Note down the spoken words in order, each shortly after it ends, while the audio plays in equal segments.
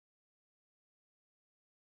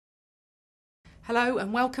Hello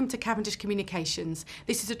and welcome to Cavendish Communications.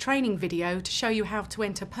 This is a training video to show you how to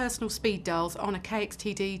enter personal speed dials on a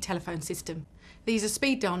KXTD telephone system. These are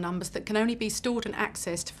speed dial numbers that can only be stored and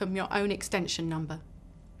accessed from your own extension number.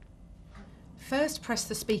 First press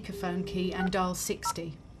the speakerphone key and dial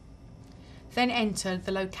 60. Then enter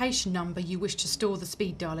the location number you wish to store the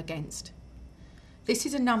speed dial against. This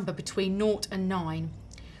is a number between 0 and 9.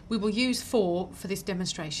 We will use 4 for this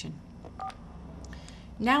demonstration.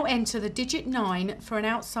 Now enter the digit 9 for an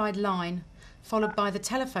outside line, followed by the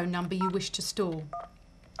telephone number you wish to store.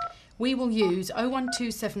 We will use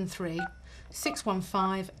 01273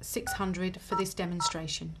 615 600 for this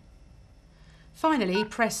demonstration. Finally,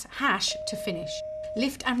 press hash to finish.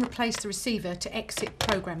 Lift and replace the receiver to exit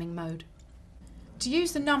programming mode. To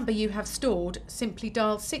use the number you have stored, simply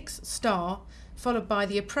dial 6* followed by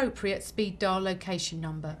the appropriate speed dial location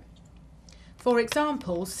number. For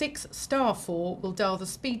example, 6*4 will dial the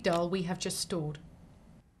speed dial we have just stored.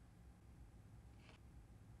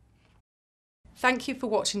 Thank you for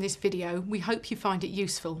watching this video. We hope you find it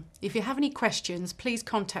useful. If you have any questions, please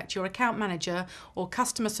contact your account manager or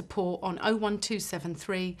customer support on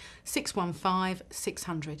 01273 615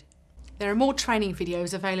 600. There are more training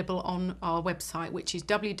videos available on our website, which is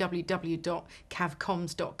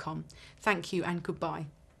www.cavcoms.com. Thank you and goodbye.